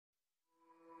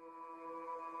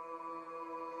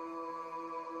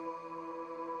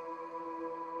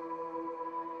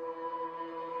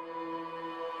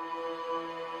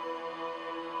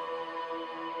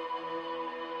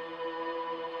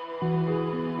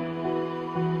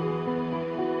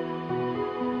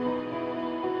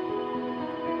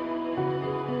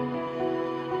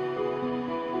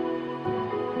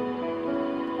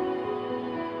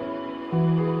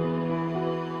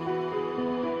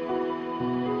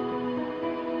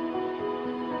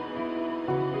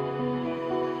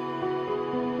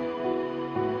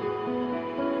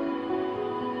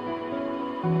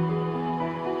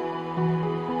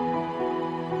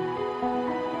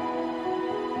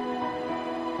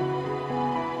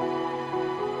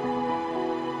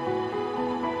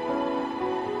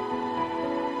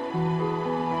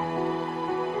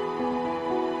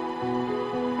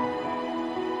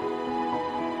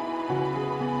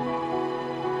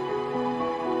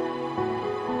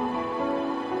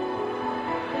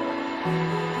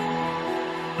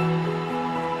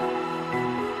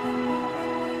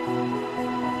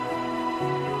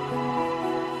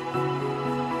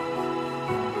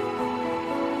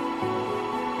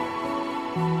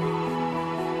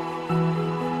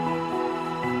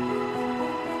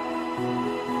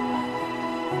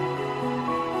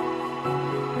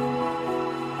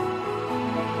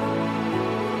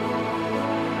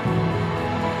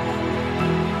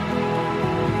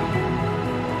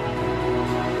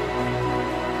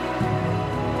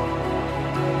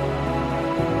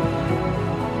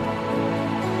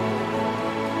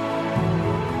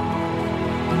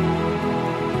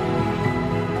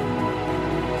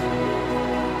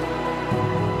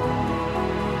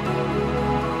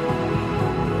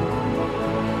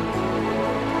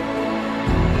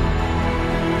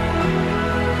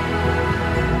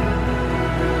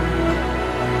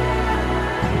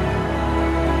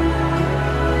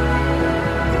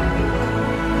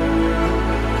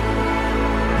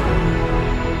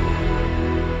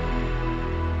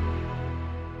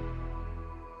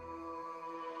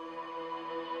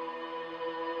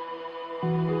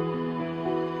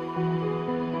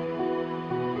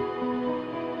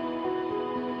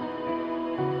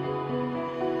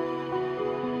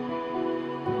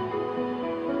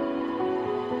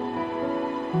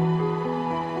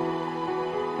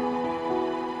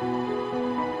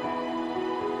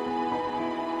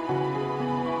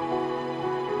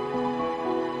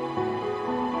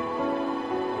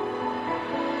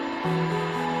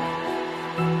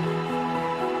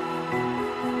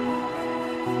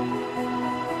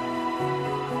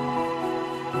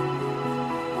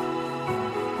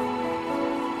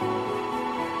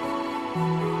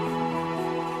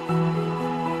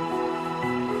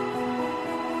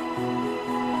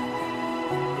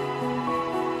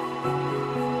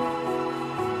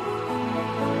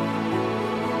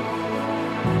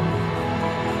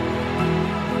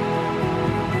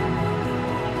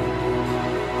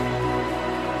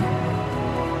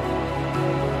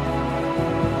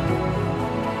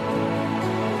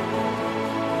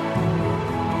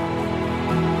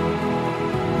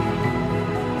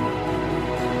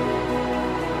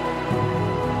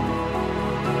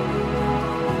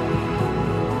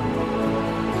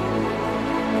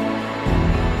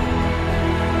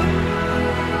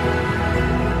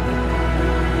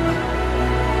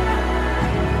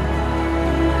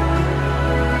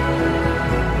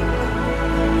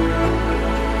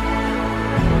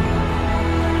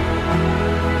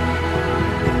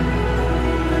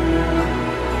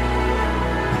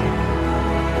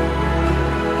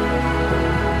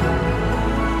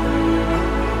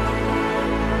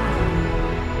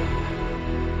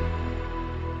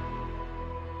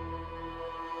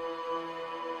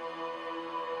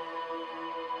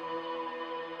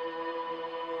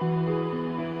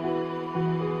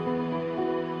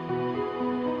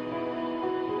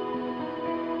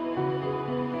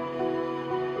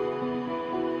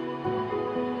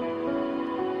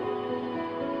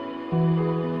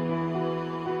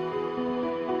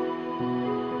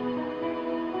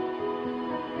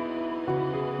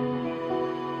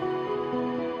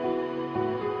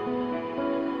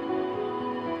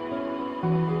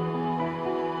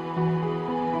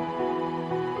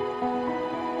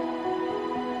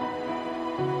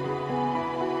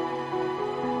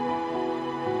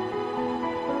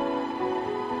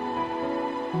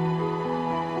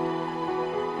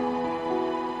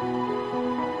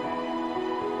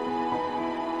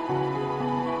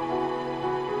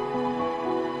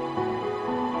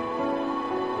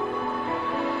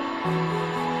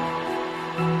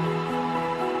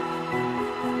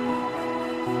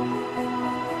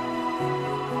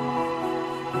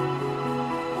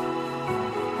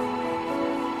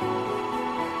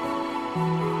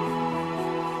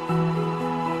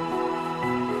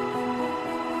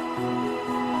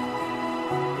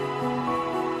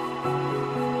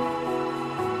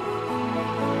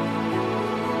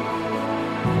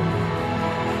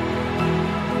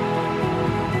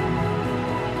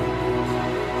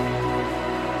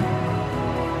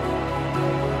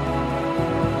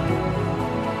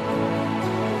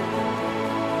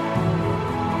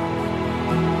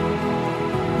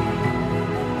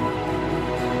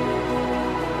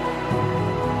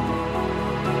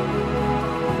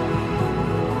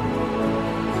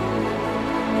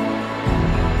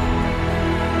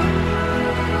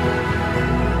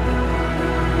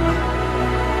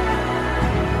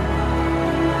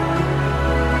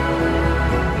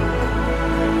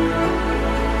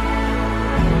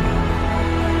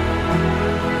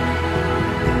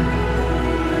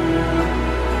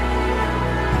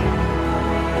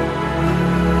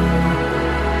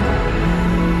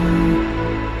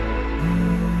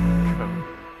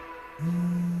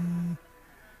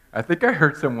I think I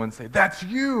heard someone say, "That's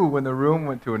you," when the room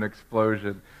went to an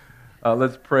explosion.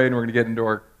 Let's pray, and we're going to get into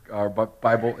our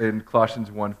Bible in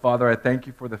Colossians 1. Father, I thank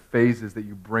you for the phases that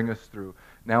you bring us through.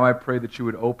 Now I pray that you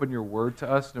would open your word to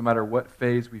us no matter what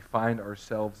phase we find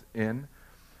ourselves in.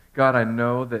 God, I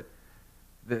know that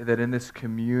in this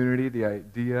community, the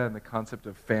idea and the concept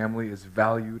of family is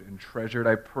valued and treasured.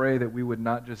 I pray that we would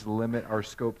not just limit our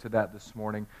scope to that this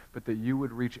morning, but that you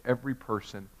would reach every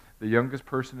person, the youngest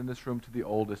person in this room to the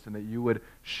oldest, and that you would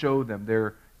show them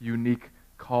their unique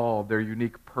call, their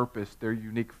unique purpose, their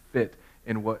unique fit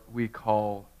in what we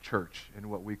call church, in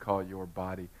what we call your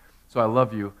body. So I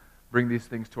love you. Bring these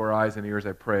things to our eyes and ears,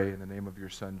 I pray, in the name of your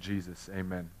Son, Jesus.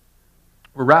 Amen.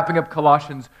 We're wrapping up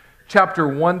Colossians chapter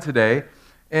 1 today.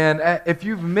 And if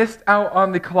you've missed out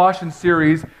on the Colossians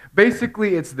series,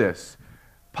 basically it's this.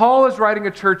 Paul is writing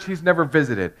a church he's never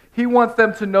visited. He wants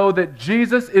them to know that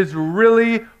Jesus is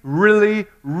really, really,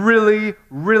 really,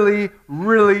 really,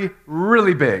 really,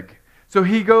 really big. So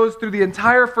he goes through the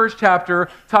entire first chapter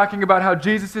talking about how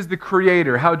Jesus is the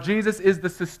creator, how Jesus is the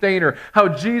sustainer, how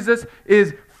Jesus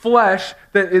is flesh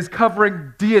that is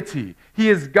covering deity. He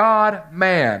is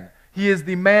God-man. He is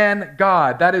the man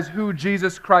God. That is who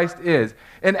Jesus Christ is.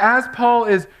 And as Paul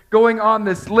is going on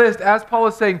this list, as Paul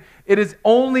is saying, it is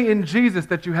only in Jesus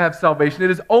that you have salvation.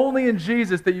 It is only in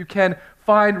Jesus that you can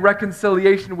find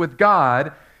reconciliation with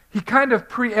God. He kind of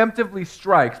preemptively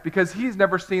strikes because he's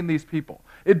never seen these people.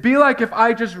 It'd be like if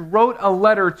I just wrote a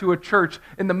letter to a church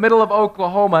in the middle of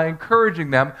Oklahoma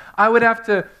encouraging them. I would have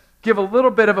to give a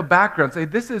little bit of a background, say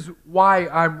this is why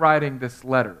I'm writing this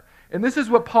letter. And this is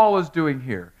what Paul is doing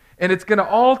here. And it's going to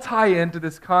all tie into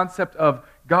this concept of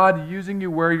God using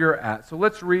you where you're at. So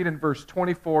let's read in verse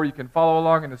 24. You can follow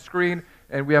along on the screen,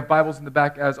 and we have Bibles in the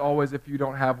back. As always, if you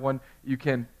don't have one, you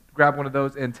can grab one of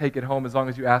those and take it home as long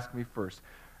as you ask me first.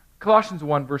 Colossians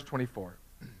 1, verse 24.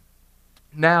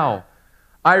 Now,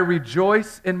 I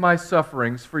rejoice in my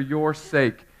sufferings for your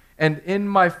sake, and in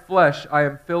my flesh I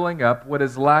am filling up what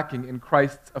is lacking in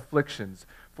Christ's afflictions,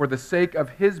 for the sake of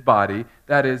his body,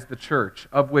 that is the church,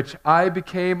 of which I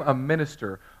became a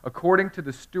minister, according to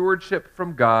the stewardship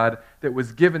from God that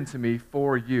was given to me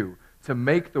for you, to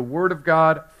make the word of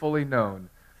God fully known,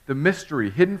 the mystery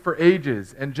hidden for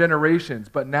ages and generations,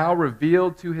 but now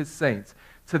revealed to his saints.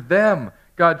 To them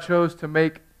God chose to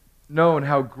make known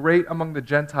how great among the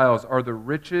Gentiles are the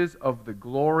riches of the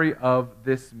glory of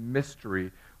this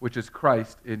mystery, which is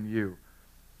Christ in you,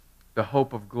 the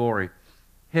hope of glory.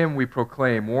 Him we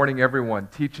proclaim, warning everyone,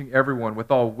 teaching everyone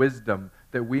with all wisdom,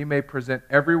 that we may present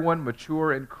everyone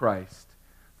mature in Christ.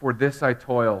 For this I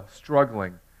toil,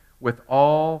 struggling with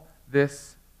all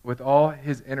his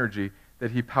energy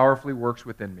that he powerfully works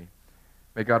within me.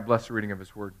 May God bless the reading of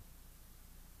his word.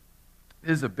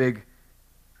 This is a big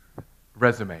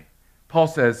resume. Paul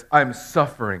says, I'm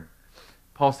suffering.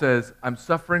 Paul says, I'm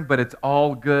suffering, but it's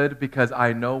all good because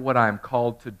I know what I'm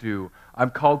called to do.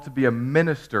 I'm called to be a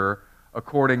minister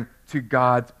according to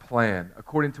God's plan,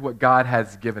 according to what God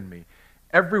has given me.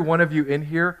 Every one of you in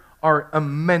here are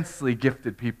immensely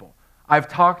gifted people. I've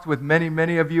talked with many,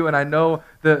 many of you, and I know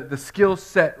the skill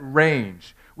set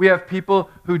range. We have people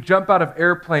who jump out of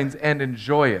airplanes and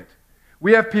enjoy it.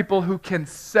 We have people who can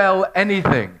sell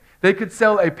anything. They could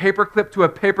sell a paperclip to a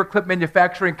paperclip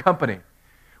manufacturing company.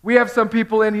 We have some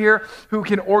people in here who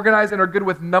can organize and are good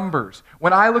with numbers.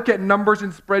 When I look at numbers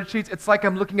in spreadsheets, it's like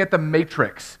I'm looking at the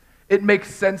Matrix. It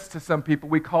makes sense to some people.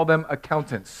 We call them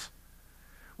accountants.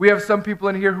 We have some people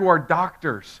in here who are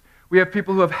doctors. We have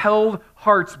people who have held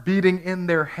hearts beating in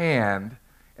their hand,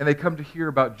 and they come to hear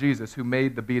about Jesus who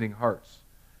made the beating hearts.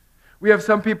 We have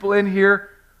some people in here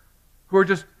who are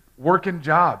just working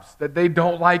jobs that they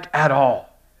don't like at all.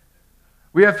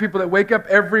 We have people that wake up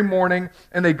every morning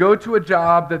and they go to a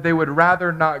job that they would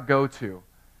rather not go to.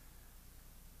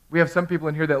 We have some people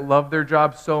in here that love their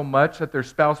job so much that their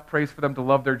spouse prays for them to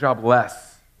love their job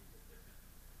less.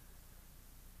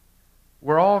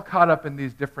 We're all caught up in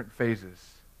these different phases.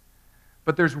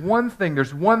 But there's one thing,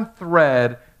 there's one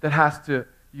thread that has to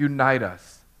unite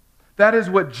us. That is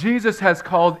what Jesus has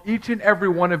called each and every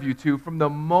one of you to from the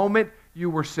moment you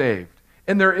were saved.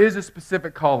 And there is a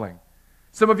specific calling.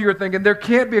 Some of you are thinking, there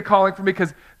can't be a calling for me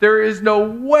because there is no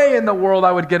way in the world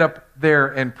I would get up there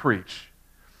and preach.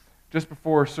 Just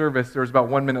before service, there was about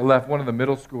 1 minute left. One of the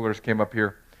middle schoolers came up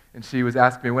here, and she was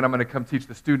asking me when I'm going to come teach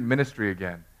the student ministry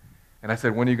again. And I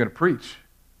said, when are you going to preach?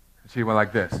 And she went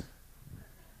like this.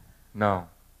 No.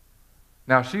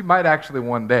 Now, she might actually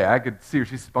one day. I could see her.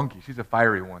 She's spunky. She's a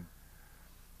fiery one.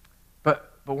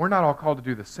 But we're not all called to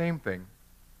do the same thing.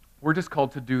 We're just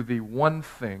called to do the one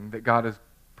thing that God has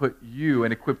put you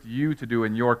and equipped you to do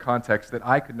in your context that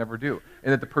I could never do,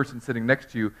 and that the person sitting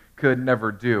next to you could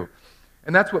never do.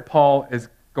 And that's what Paul is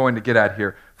going to get at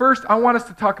here. First, I want us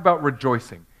to talk about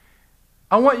rejoicing.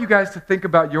 I want you guys to think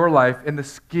about your life in the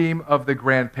scheme of the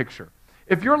grand picture.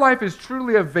 If your life is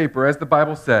truly a vapor, as the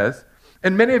Bible says,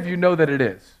 and many of you know that it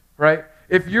is, right?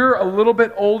 If you're a little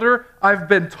bit older, I've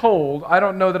been told, I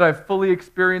don't know that I've fully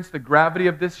experienced the gravity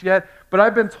of this yet, but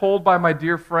I've been told by my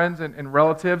dear friends and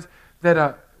relatives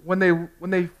that when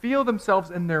they feel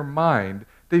themselves in their mind,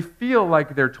 they feel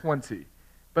like they're 20.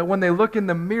 But when they look in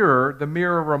the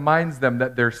mirror reminds them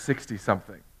that they're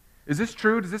 60-something. Is this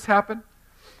true? Does this happen?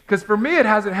 Because for me, it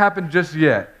hasn't happened just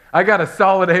yet. I got a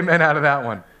solid amen out of that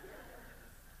one.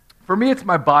 For me, it's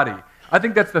my body. I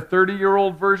think that's the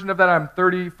 30-year-old version of that. I'm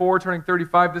 34, turning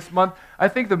 35 this month. I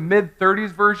think the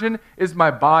mid-30s version is my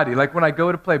body. Like when I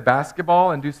go to play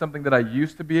basketball and do something that I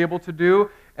used to be able to do,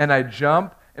 and I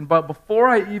jump, but before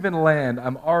I even land,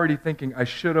 I'm already thinking I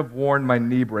should have worn my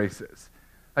knee braces.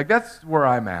 Like that's where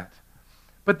I'm at.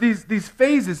 But these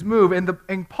phases move,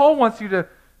 and Paul wants you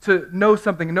to know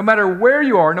something. No matter where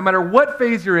you are, no matter what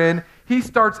phase you're in, he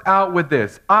starts out with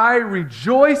this: I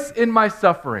rejoice in my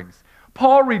sufferings.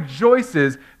 Paul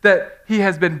rejoices that he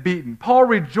has been beaten. Paul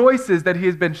rejoices that he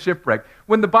has been shipwrecked.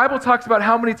 When the Bible talks about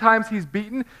how many times he's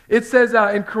beaten, it says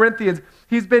in Corinthians,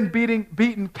 he's been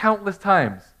beaten countless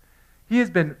times. He has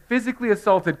been physically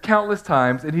assaulted countless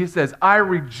times, and he says, I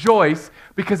rejoice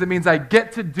because it means I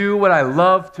get to do what I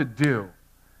love to do.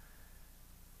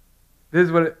 This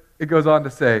is what it goes on to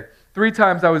say. 3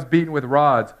 times I was beaten with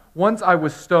rods. Once I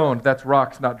was stoned. That's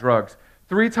rocks, not drugs.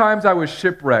 3 times I was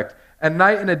shipwrecked. A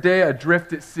night and a day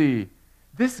adrift at sea.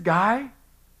 This guy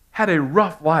had a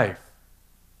rough life.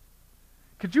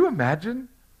 Could you imagine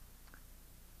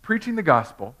preaching the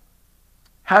gospel,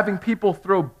 having people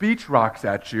throw beach rocks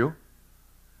at you,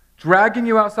 dragging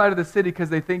you outside of the city because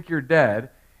they think you're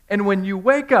dead, and when you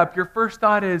wake up, your first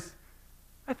thought is,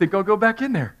 I think I'll go back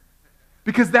in there.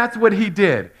 Because that's what he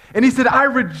did. And he said, I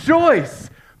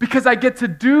rejoice because I get to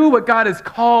do what God has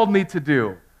called me to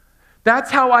do.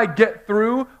 That's how I get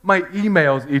through my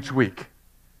emails each week.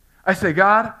 I say,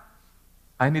 God,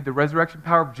 I need the resurrection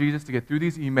power of Jesus to get through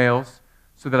these emails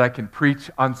so that I can preach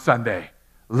on Sunday.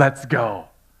 Let's go.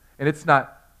 And it's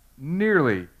not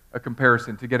nearly a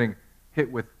comparison to getting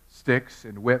hit with sticks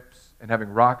and whips and having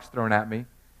rocks thrown at me.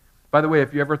 By the way,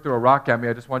 if you ever throw a rock at me,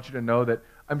 I just want you to know that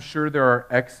I'm sure there are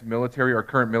ex-military or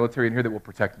current military in here that will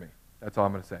protect me. That's all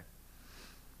I'm going to say.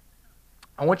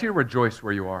 I want you to rejoice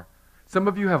where you are. Some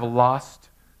of you have lost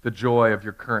the joy of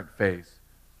your current phase.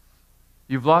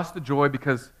 You've lost the joy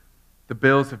because the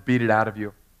bills have beat it out of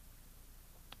you.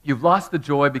 You've lost the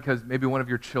joy because maybe one of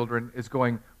your children is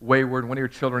going wayward. One of your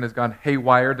children has gone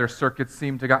haywire. Their circuits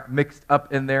seem to got mixed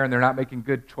up in there and they're not making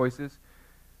good choices.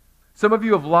 Some of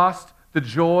you have lost the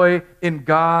joy in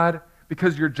God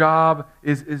because your job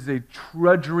is a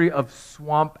drudgery of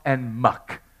swamp and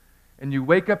muck. And you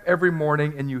wake up every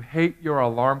morning and you hate your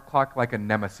alarm clock like a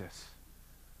nemesis.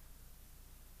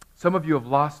 Some of you have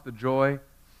lost the joy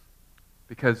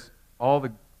because all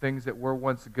the things that were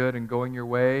once good and going your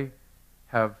way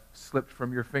have slipped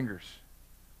from your fingers.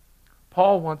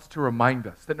 Paul wants to remind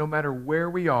us that no matter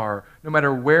where we are, no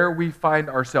matter where we find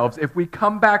ourselves, if we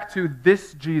come back to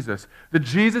this Jesus, the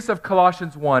Jesus of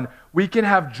Colossians 1, we can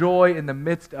have joy in the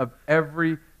midst of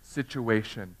every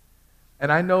situation.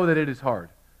 And I know that it is hard.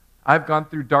 I've gone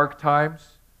through dark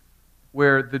times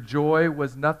where the joy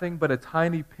was nothing but a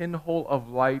tiny pinhole of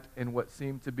light in what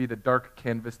seemed to be the dark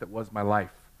canvas that was my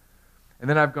life. And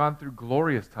then I've gone through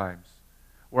glorious times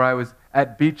where I was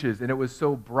at beaches and it was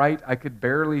so bright I could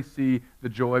barely see the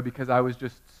joy because I was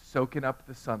just soaking up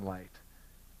the sunlight,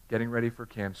 getting ready for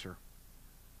cancer.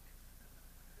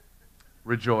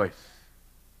 Rejoice.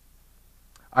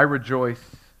 I rejoice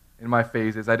in my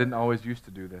phases. I didn't always used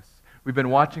to do this. We've been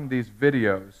watching these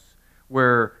videos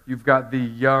where you've got the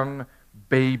young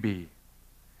baby.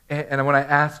 And when I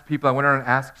asked people, I went around and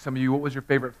asked some of you, what was your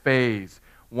favorite phase?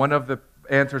 One of the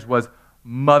answers was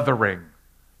mothering.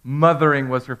 Mothering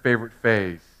was her favorite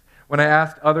phase. When I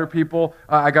asked other people,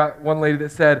 I got one lady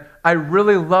that said, I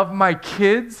really love my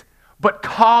kids, but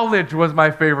college was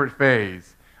my favorite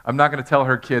phase. I'm not going to tell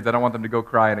her kids. I don't want them to go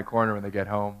cry in a corner when they get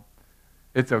home.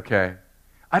 It's okay.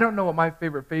 I don't know what my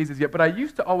favorite phase is yet, but I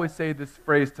used to always say this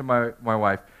phrase to my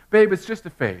wife, babe, it's just a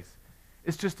phase.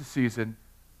 It's just a season.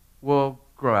 We'll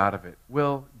grow out of it.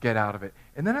 We'll get out of it.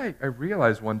 And then I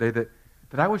realized one day that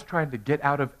I was trying to get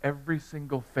out of every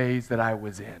single phase that I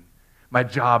was in. My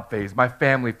job phase, my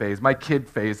family phase, my kid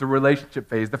phase, the relationship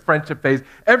phase, the friendship phase.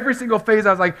 Every single phase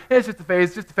I was like, hey, it's just a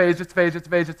phase, just a phase, just a phase, just a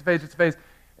phase, just a phase, just a phase.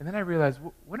 And then I realized,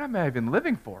 what am I even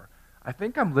living for? I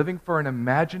think I'm living for an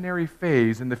imaginary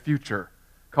phase in the future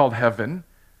called heaven.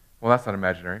 Well, that's not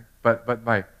imaginary, but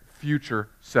my future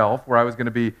self, where I was going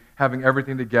to be having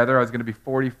everything together. I was going to be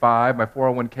 45. My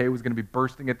 401k was going to be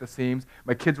bursting at the seams.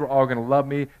 My kids were all going to love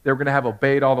me. They were going to have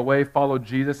obeyed all the way, followed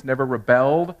Jesus, never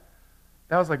rebelled.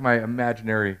 That was like my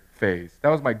imaginary phase. That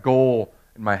was my goal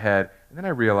in my head. And then I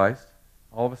realized,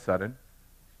 all of a sudden,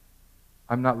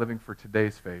 I'm not living for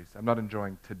today's phase. I'm not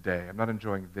enjoying today. I'm not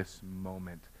enjoying this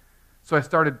moment. So I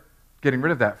started getting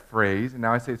rid of that phrase, and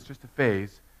now I say it's just a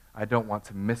phase. I don't want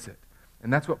to miss it.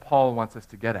 And that's what Paul wants us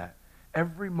to get at.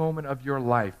 Every moment of your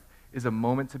life is a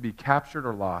moment to be captured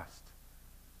or lost.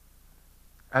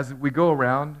 As we go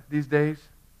around these days,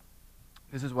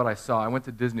 this is what I saw. I went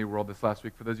to Disney World this last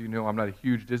week. For those of you who know, I'm not a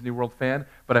huge Disney World fan,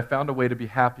 but I found a way to be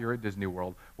happier at Disney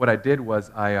World. What I did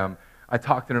was I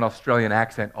talked in an Australian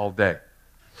accent all day.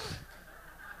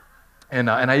 And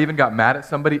I even got mad at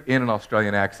somebody in an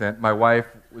Australian accent. My wife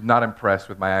was not impressed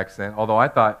with my accent, although I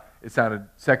thought it sounded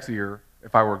sexier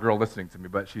if I were a girl listening to me,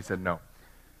 but she said no.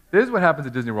 This is what happens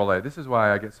at Disney World LA. This is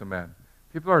why I get so mad.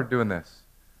 People are doing this.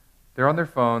 They're on their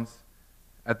phones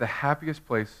at the happiest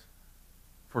place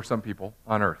for some people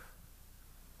on earth.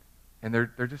 And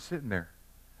they're just sitting there.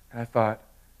 And I thought,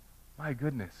 my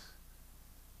goodness,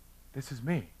 this is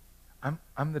me.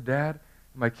 I'm the dad,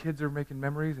 and my kids are making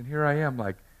memories, and here I am,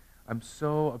 like, I'm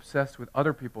so obsessed with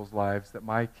other people's lives that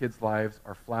my kids' lives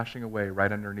are flashing away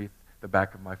right underneath the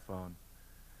back of my phone.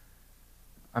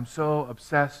 I'm so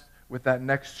obsessed with that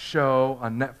next show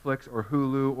on Netflix or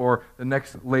Hulu or the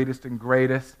next latest and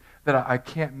greatest that I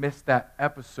can't miss that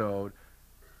episode,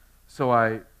 so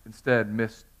I instead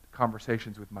miss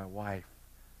conversations with my wife.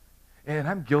 And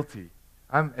I'm guilty.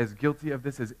 I'm as guilty of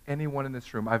this as anyone in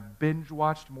this room. I've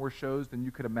binge-watched more shows than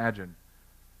you could imagine.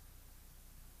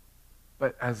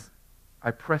 But as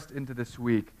I pressed into this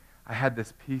week, I had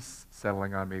this peace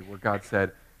settling on me where God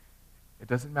said, it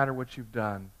doesn't matter what you've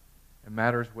done. It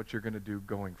matters what you're going to do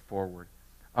going forward.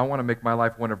 I want to make my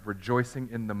life one of rejoicing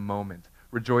in the moment,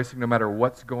 rejoicing no matter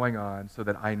what's going on, so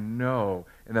that I know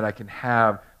and that I can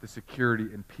have the security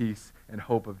and peace and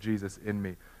hope of Jesus in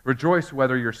me. Rejoice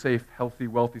whether you're safe, healthy,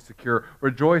 wealthy, secure.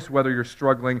 Rejoice whether you're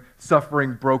struggling,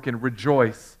 suffering, broken.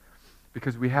 Rejoice,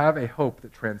 because we have a hope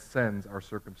that transcends our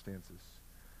circumstances.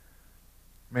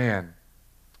 Man,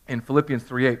 in Philippians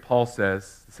 3:8, Paul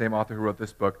says, the same author who wrote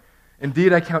this book,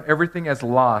 indeed, I count everything as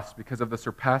lost because of the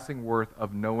surpassing worth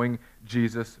of knowing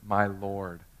Jesus, my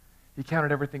Lord. He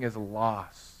counted everything as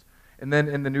loss. And then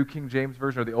in the New King James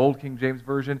Version, or the Old King James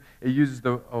Version, it uses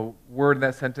the word in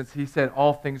that sentence. He said,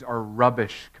 all things are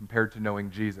rubbish compared to knowing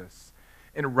Jesus.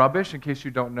 And rubbish, in case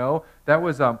you don't know, that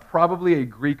was probably a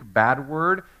Greek bad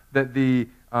word that the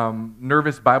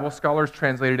nervous Bible scholars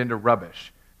translated into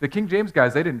rubbish. The King James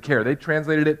guys, they didn't care. They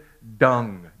translated it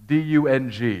dung,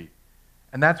 D-U-N-G.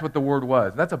 And that's what the word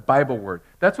was. That's a Bible word.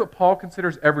 That's what Paul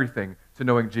considers everything to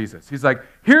knowing Jesus. He's like,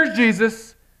 here's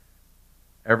Jesus.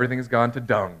 Everything has gone to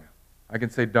dung. I can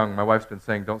say dung. My wife's been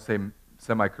saying don't say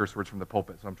semi-curse words from the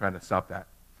pulpit, so I'm trying to stop that.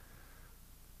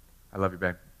 I love you,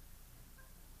 babe.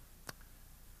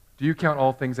 Do you count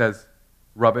all things as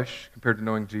rubbish compared to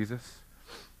knowing Jesus?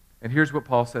 And here's what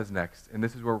Paul says next, and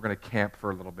this is where we're going to camp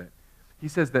for a little bit. He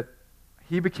says that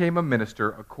he became a minister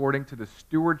according to the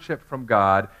stewardship from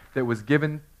God that was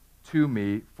given to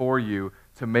me for you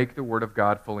to make the word of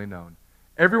God fully known.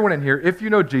 Everyone in here, if you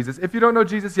know Jesus, if you don't know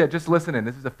Jesus yet, just listen in.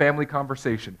 This is a family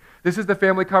conversation. This is the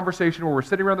family conversation where we're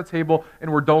sitting around the table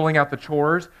and we're doling out the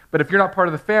chores. But if you're not part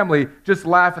of the family, just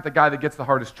laugh at the guy that gets the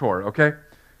hardest chore, okay?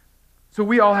 So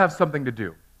we all have something to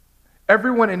do.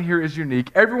 Everyone in here is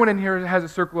unique. Everyone in here has a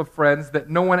circle of friends that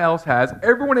no one else has.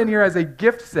 Everyone in here has a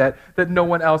gift set that no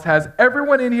one else has.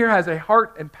 Everyone in here has a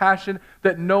heart and passion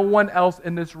that no one else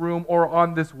in this room or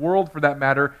on this world, for that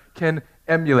matter, can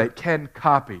emulate, can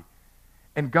copy.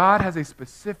 And God has a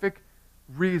specific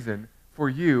reason for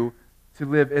you to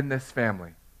live in this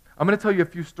family. I'm going to tell you a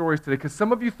few stories today because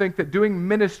some of you think that doing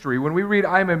ministry, when we read,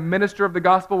 I am a minister of the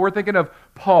gospel, we're thinking of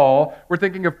Paul, we're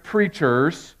thinking of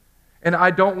preachers, and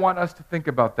I don't want us to think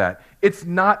about that. It's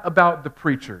not about the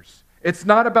preachers. It's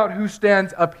not about who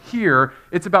stands up here.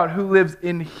 It's about who lives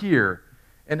in here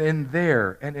and in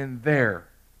there and in there.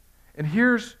 And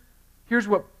here's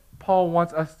what Paul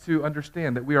wants us to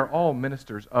understand, that we are all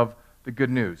ministers of the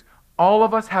good news. All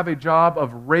of us have a job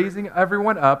of raising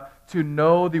everyone up to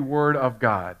know the Word of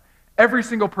God. Every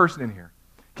single person in here.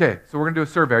 Okay, so we're going to do a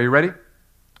survey. Are you ready?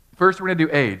 First, we're going to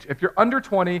do age. If you're under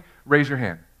 20, raise your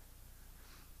hand.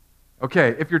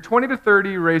 Okay, if you're 20 to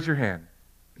 30, raise your hand.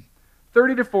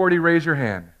 30 to 40, raise your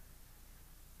hand.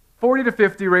 40 to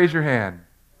 50, raise your hand.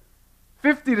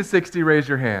 50 to 60, raise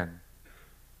your hand.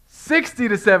 60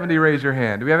 to 70, raise your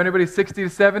hand. Do we have anybody 60 to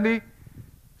 70?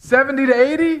 70 to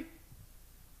 80?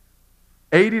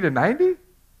 80 to 90?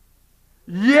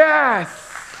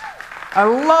 Yes! I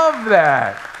love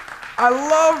that. I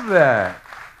love that.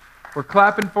 We're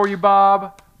clapping for you,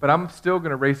 Bob, but I'm still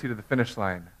going to race you to the finish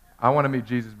line. I want to meet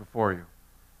Jesus before you.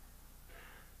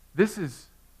 This is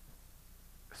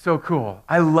so cool.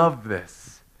 I love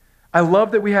this. I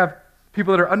love that we have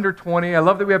people that are under 20. I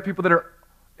love that we have people that are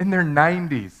in their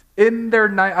 90s.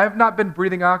 I have not been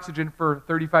breathing oxygen for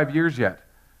 35 years yet.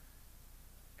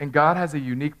 And God has a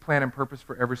unique plan and purpose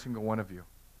for every single one of you.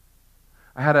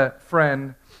 I had a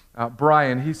friend,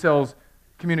 Brian. He sells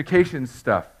communications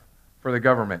stuff for the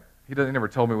government. He never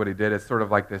told me what he did. It's sort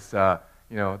of like this, the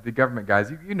government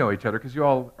guys, you know each other because you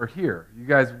all are here. You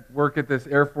guys work at this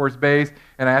Air Force base,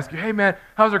 and I ask you, hey man,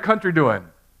 how's our country doing?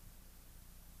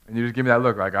 And you just give me that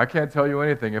look like, I can't tell you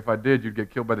anything. If I did, you'd get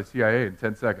killed by the CIA in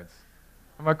 10 seconds.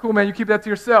 I'm like, cool man, you keep that to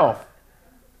yourself.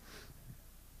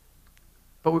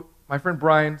 But my friend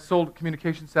Brian sold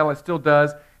communication satellites, still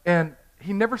does, and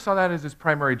he never saw that as his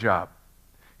primary job.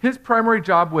 His primary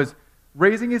job was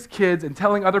raising his kids and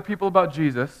telling other people about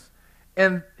Jesus,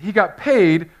 and he got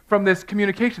paid from this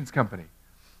communications company.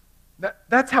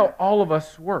 That's how all of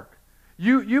us work.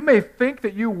 You may think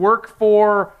that you work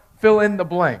for fill in the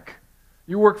blank.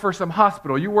 You work for some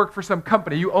hospital. You work for some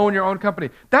company. You own your own company.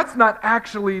 That's not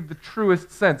actually the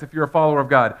truest sense if you're a follower of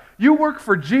God. You work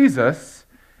for Jesus,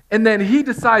 and then he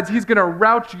decides he's going to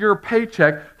route your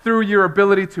paycheck through your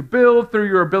ability to build, through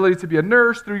your ability to be a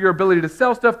nurse, through your ability to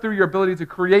sell stuff, through your ability to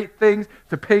create things,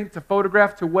 to paint, to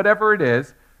photograph, to whatever it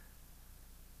is.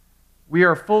 We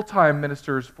are full-time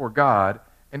ministers for God,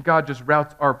 and God just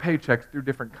routes our paychecks through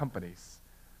different companies,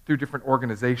 through different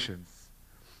organizations.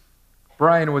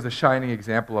 Brian was a shining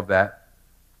example of that.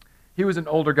 He was an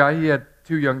older guy. He had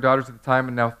 2 young daughters at the time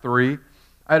and now 3.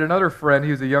 I had another friend.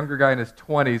 He was a younger guy in his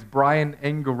 20s, Brian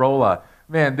Angarola.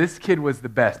 Man, this kid was the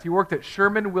best. He worked at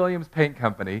Sherman-Williams Paint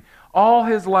Company. All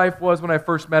his life was, when I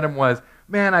first met him, was,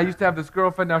 man, I used to have this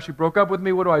girlfriend. Now she broke up with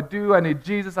me. What do? I need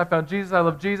Jesus. I found Jesus. I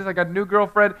love Jesus. I got a new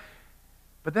girlfriend.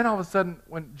 But then all of a sudden,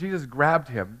 when Jesus grabbed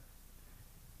him,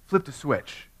 flipped a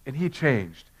switch, and he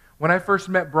changed. When I first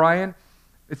met Brian,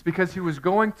 it's because he was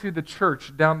going to the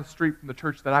church down the street from the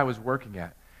church that I was working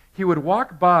at. He would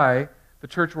walk by the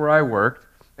church where I worked,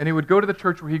 and he would go to the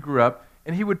church where he grew up,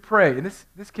 and he would pray. And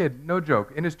this kid, no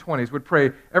joke, in his 20s, would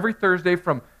pray every Thursday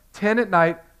from 10 at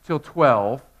night till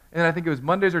 12, and I think it was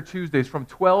Mondays or Tuesdays from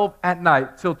 12 at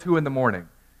night till 2 in the morning.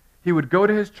 He would go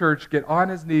to his church, get on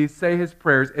his knees, say his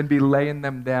prayers, and be laying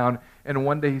them down. And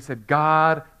one day he said,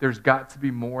 God, there's got to be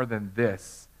more than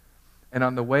this. And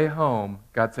on the way home,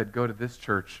 God said, go to this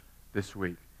church this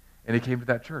week. And he came to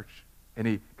that church, and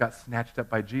he got snatched up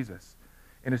by Jesus.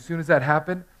 And as soon as that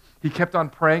happened, he kept on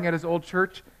praying at his old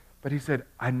church, but he said,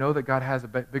 I know that God has a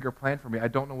bigger plan for me. I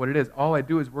don't know what it is. All I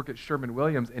do is work at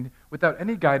Sherman-Williams. And without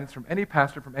any guidance from any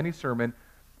pastor, from any sermon,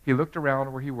 he looked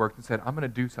around where he worked and said, I'm going to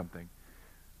do something.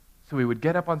 So he would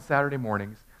get up on Saturday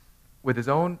mornings with his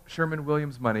own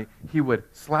Sherman-Williams money. He would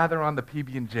slather on the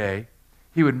PB&J.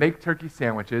 He would make turkey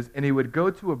sandwiches, and he would go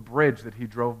to a bridge that he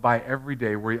drove by every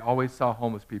day where he always saw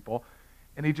homeless people,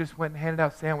 and he just went and handed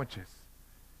out sandwiches.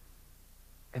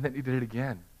 And then he did it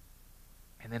again,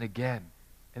 and then again.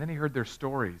 And then he heard their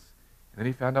stories. And then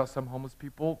he found out some homeless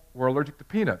people were allergic to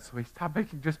peanuts, so he stopped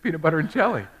making just peanut butter and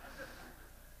jelly.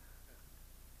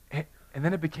 And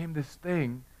then it became this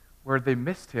thing where they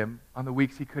missed him on the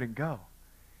weeks he couldn't go.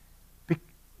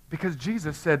 Because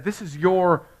Jesus said, this is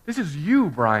you,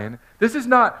 Brian. This is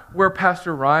not where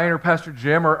Pastor Ryan or Pastor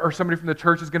Jim or somebody from the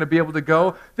church is going to be able to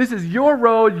go. This is your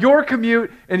road, your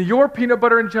commute, and your peanut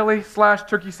butter and jelly /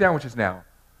 turkey sandwiches now.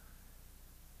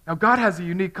 Now, God has a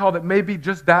unique call that may be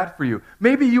just that for you.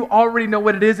 Maybe you already know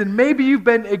what it is, and maybe you've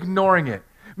been ignoring it.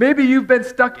 Maybe you've been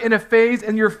stuck in a phase,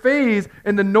 and your phase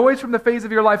and the noise from the phase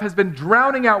of your life has been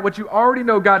drowning out what you already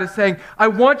know God is saying. I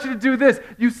want you to do this.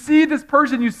 You see this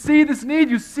person. You see this need.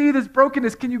 You see this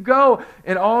brokenness. Can you go?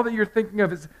 And all that you're thinking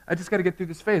of is, I just got to get through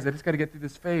this phase. I just got to get through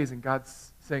this phase. And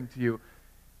God's saying to you,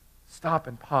 stop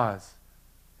and pause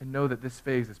and know that this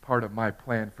phase is part of my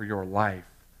plan for your life.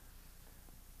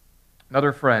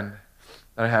 Another friend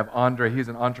that I have, Andre, he's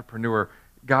an entrepreneur.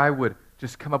 Guy would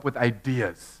just come up with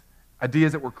ideas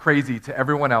that were crazy to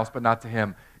everyone else, but not to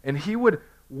him. And he would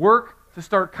work to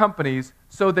start companies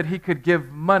so that he could give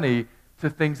money to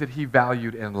things that he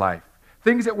valued in life,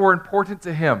 things that were important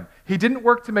to him. He didn't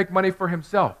work to make money for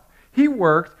himself. He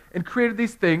worked and created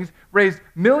these things, raised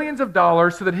millions of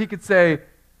dollars so that he could say,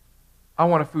 I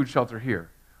want a food shelter here.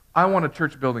 I want a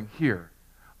church building here.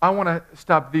 I want to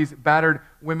stop these battered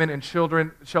women and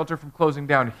children shelter from closing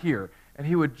down here. And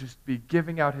he would just be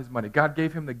giving out his money. God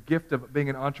gave him the gift of being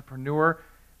an entrepreneur,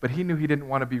 but he knew he didn't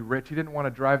want to be rich. He didn't want to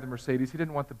drive the Mercedes. He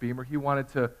didn't want the Beamer. He wanted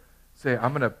to say,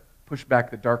 I'm going to push back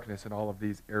the darkness in all of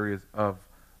these areas of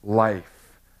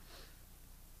life.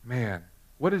 Man,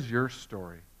 what is your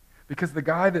story? Because the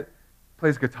guy that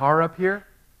plays guitar up here,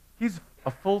 he's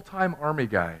a full-time army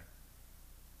guy.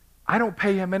 I don't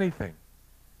pay him anything.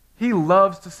 He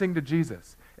loves to sing to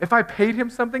Jesus. If I paid him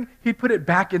something, he'd put it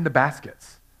back in the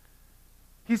baskets.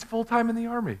 He's full-time in the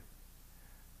army.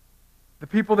 The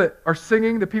people that are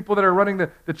singing, the people that are running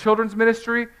the children's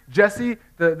ministry, Jesse,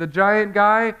 the giant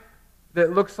guy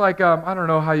that looks like, I don't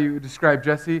know how you describe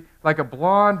Jesse, like a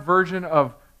blonde version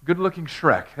of good-looking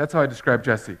Shrek. That's how I describe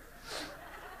Jesse.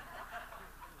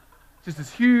 Just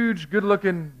this huge,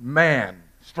 good-looking man,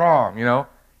 strong, you know.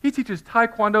 He teaches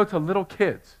Taekwondo to little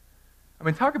kids. I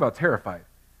mean, talk about terrified.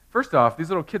 First off, these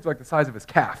little kids are like the size of his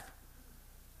calf.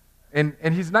 And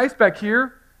he's nice back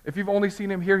here. If you've only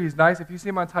seen him here, he's nice. If you see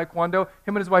him on Taekwondo,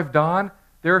 him and his wife Dawn,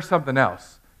 they're something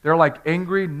else. They're like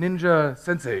angry ninja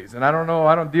senseis, and I don't know,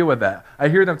 I don't deal with that. I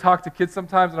hear them talk to kids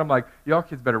sometimes, and I'm like, y'all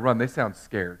kids better run. They sound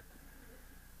scared.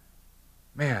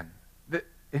 Man,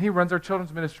 and he runs our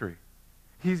children's ministry.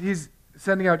 He's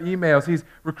sending out emails. He's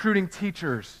recruiting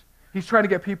teachers. He's trying to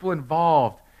get people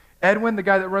involved. Edwin, the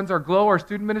guy that runs our Glow, our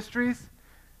student ministries,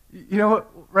 you know,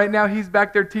 right now he's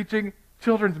back there teaching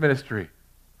children's ministry.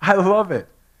 I love it.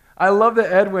 I love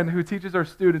that Edwin, who teaches our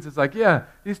students, is like, yeah,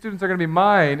 these students are going to be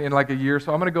mine in like a year,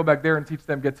 so I'm going to go back there and teach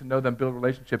them, get to know them, build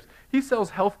relationships. He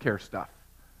sells healthcare stuff.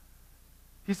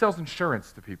 He sells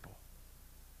insurance to people.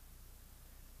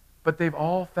 But they've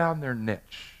all found their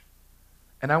niche.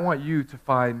 And I want you to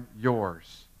find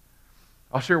yours.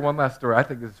 I'll share one last story. I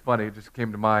think this is funny. It just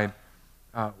came to mind.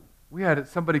 We had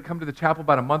somebody come to the chapel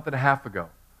about a month and a half ago.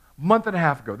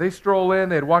 They stroll in.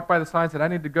 They had walked by the sign, said, I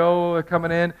need to go, they're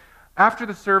coming in. After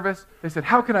the service, they said,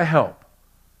 how can I help?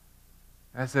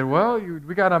 And I said, well,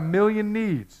 we got a million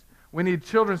needs. We need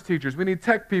children's teachers. We need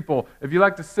tech people. If you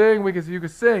like to sing, you can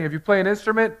sing. If you play an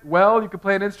instrument, well, you can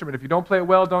play an instrument. If you don't play it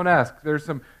well, don't ask. There's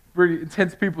some pretty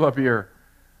intense people up here.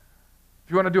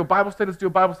 If you want to do a Bible study, let's do a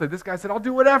Bible study. This guy said, I'll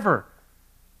do whatever.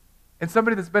 And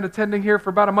somebody that's been attending here for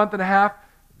about a month and a half,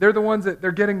 they're the ones that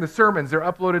they're getting the sermons. They're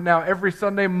uploaded now every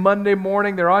Sunday, Monday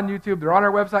morning. They're on YouTube. They're on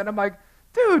our website. And I'm like,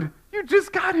 dude, you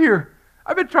just got here.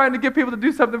 I've been trying to get people to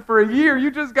do something for a year. You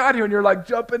just got here, and you're like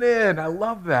jumping in. I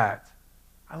love that.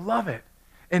 I love it.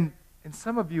 And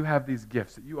some of you have these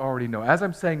gifts that you already know. As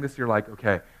I'm saying this, you're like,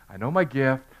 okay, I know my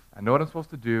gift. I know what I'm supposed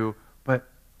to do, but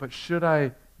should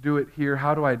I do it here?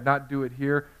 How do I not do it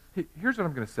here? Here's what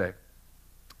I'm going to say.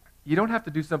 You don't have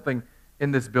to do something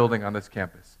in this building on this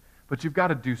campus, but you've got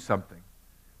to do something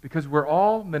because we're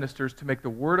all ministers to make the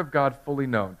Word of God fully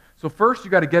known. So first, you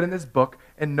got to get in this book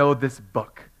and know this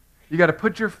book. You got to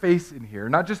put your face in here,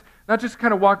 not just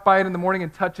kind of walk by it in the morning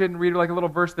and touch it and read it like a little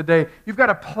verse a day. You've got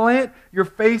to plant your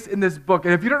face in this book.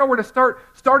 And if you don't know where to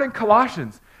start in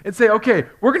Colossians and say, okay,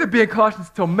 we're going to be in Colossians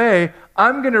till May.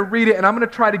 I'm going to read it, and I'm going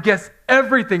to try to guess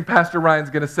everything Pastor Ryan's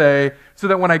going to say so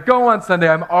that when I go on Sunday,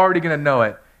 I'm already going to know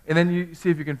it. And then you see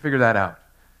if you can figure that out.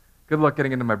 Good luck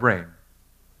getting into my brain.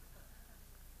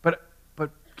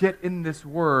 But get in this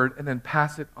word and then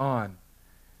pass it on.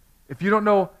 If you don't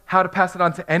know how to pass it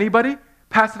on to anybody,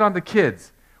 pass it on to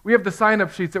kids. We have the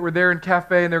sign-up sheets that were there in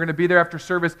Cafe, and they're going to be there after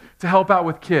service to help out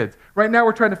with kids. Right now,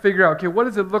 we're trying to figure out, okay, what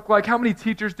does it look like? How many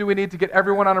teachers do we need to get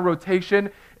everyone on a rotation?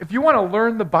 If you want to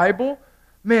learn the Bible,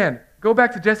 man, go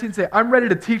back to Jesse and say, I'm ready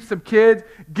to teach some kids.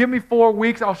 Give me 4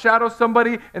 weeks. I'll shadow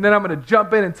somebody, and then I'm going to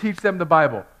jump in and teach them the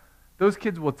Bible. Those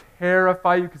kids will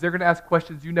terrify you because they're going to ask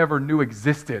questions you never knew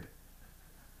existed.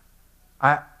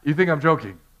 You think I'm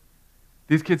joking?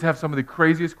 These kids have some of the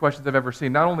craziest questions I've ever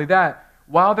seen. Not only that,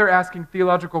 while they're asking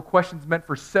theological questions meant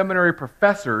for seminary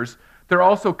professors, they're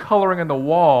also coloring on the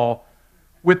wall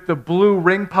with the blue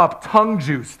ring pop tongue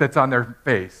juice that's on their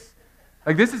face.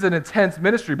 Like, this is an intense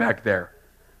ministry back there.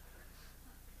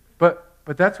 But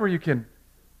that's where you can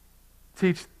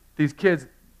teach these kids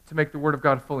to make the Word of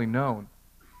God fully known.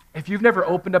 If you've never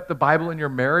opened up the Bible in your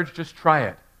marriage, just try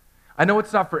it. I know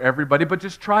it's not for everybody, but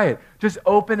just try it. Just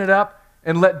open it up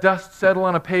and let dust settle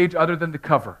on a page other than the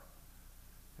cover.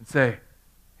 And say,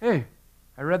 hey,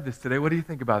 I read this today. What do you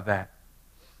think about that?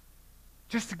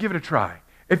 Just to give it a try.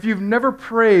 If you've never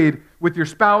prayed with your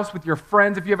spouse, with your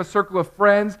friends, if you have a circle of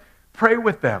friends, pray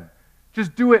with them.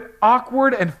 Just do it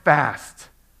awkward and fast.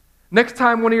 Next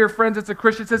time one of your friends that's a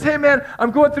Christian says, hey man,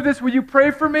 I'm going through this. Will you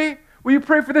pray for me? Will you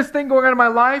pray for this thing going on in my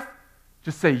life?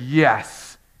 Just say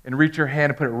yes and reach your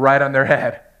hand and put it right on their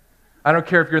head. I don't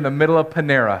care if you're in the middle of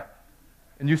Panera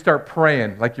and you start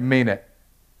praying like you mean it.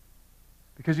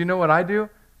 Because you know what I do?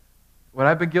 What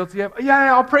I've been guilty of?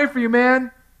 Yeah, I'll pray for you,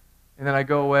 man. And then I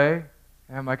go away,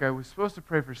 and I'm like, I was supposed to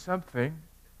pray for something.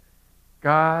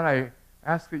 God, I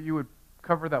ask that you would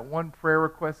cover that one prayer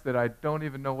request that I don't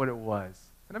even know what it was.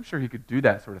 And I'm sure he could do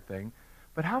that sort of thing.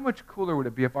 But how much cooler would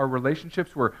it be if our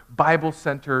relationships were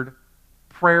Bible-centered,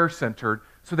 prayer-centered,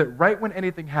 so that right when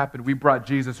anything happened, we brought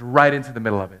Jesus right into the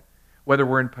middle of it? Whether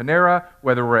we're in Panera,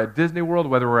 whether we're at Disney World,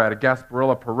 whether we're at a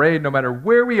Gasparilla parade, no matter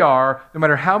where we are, no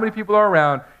matter how many people are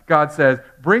around, God says,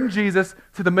 bring Jesus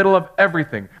to the middle of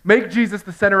everything. Make Jesus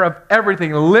the center of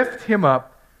everything. Lift him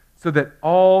up so that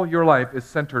all your life is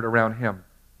centered around him.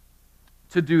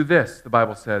 To do this, the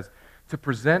Bible says, to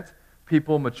present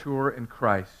people mature in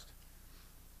Christ.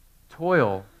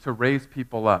 Toil to raise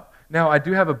people up. Now, I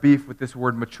do have a beef with this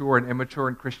word mature and immature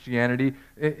in Christianity.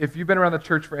 If you've been around the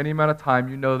church for any amount of time,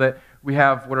 you know that we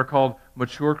have what are called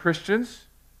mature Christians.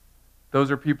 Those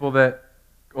are people that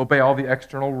obey all the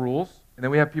external rules. And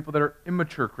then we have people that are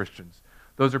immature Christians.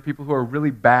 Those are people who are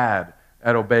really bad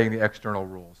at obeying the external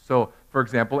rules. So, for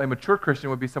example, a mature Christian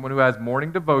would be someone who has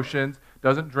morning devotions,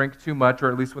 doesn't drink too much,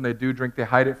 or at least when they do drink, they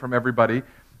hide it from everybody.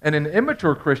 And an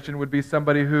immature Christian would be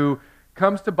somebody who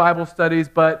comes to Bible studies,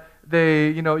 but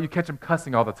you catch them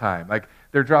cussing all the time. Like,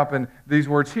 they're dropping these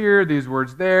words here, these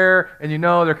words there, and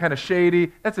they're kind of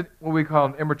shady. That's what we call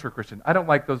an immature Christian. I don't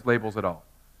like those labels at all.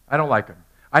 I don't like them.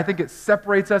 I think it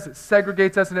separates us, it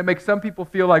segregates us, and it makes some people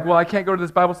feel like, well, I can't go to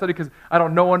this Bible study because I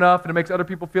don't know enough, and it makes other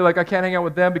people feel like I can't hang out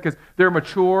with them because they're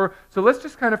mature. So let's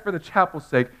just kind of, for the chapel's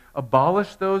sake,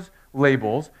 abolish those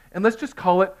labels, and let's just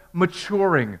call it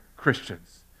maturing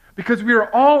Christians. Because we are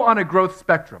all on a growth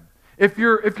spectrum. If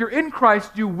you're in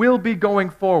Christ, you will be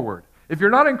going forward. If you're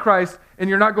not in Christ and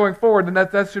you're not going forward, then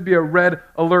that should be a red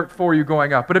alert for you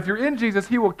going up. But if you're in Jesus,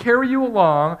 he will carry you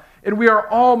along, and we are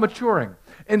all maturing.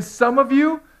 And some of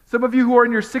you who are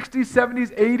in your 60s,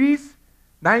 70s, 80s,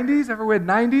 90s, ever read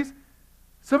 90s,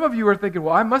 some of you are thinking,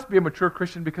 well, I must be a mature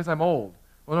Christian because I'm old.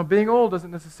 Well, no, being old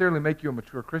doesn't necessarily make you a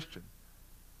mature Christian.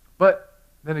 But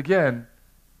then again,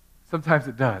 sometimes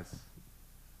it does.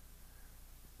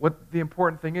 What the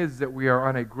important thing is that we are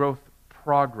on a growth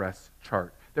progress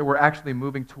chart, that we're actually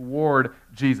moving toward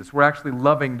Jesus. We're actually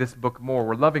loving this book more.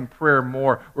 We're loving prayer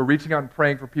more. We're reaching out and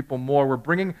praying for people more. We're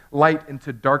bringing light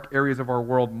into dark areas of our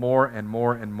world more and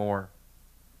more and more.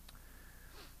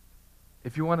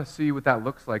 If you want to see what that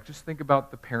looks like, just think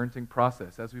about the parenting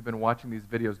process. As we've been watching these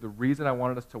videos, the reason I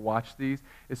wanted us to watch these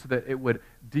is so that it would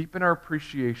deepen our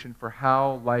appreciation for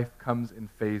how life comes in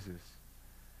phases.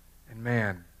 And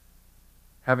man,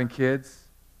 having kids,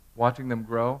 watching them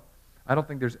grow, I don't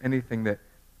think there's anything that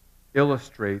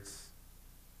illustrates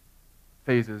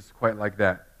phases quite like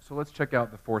that. So let's check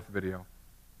out the fourth video.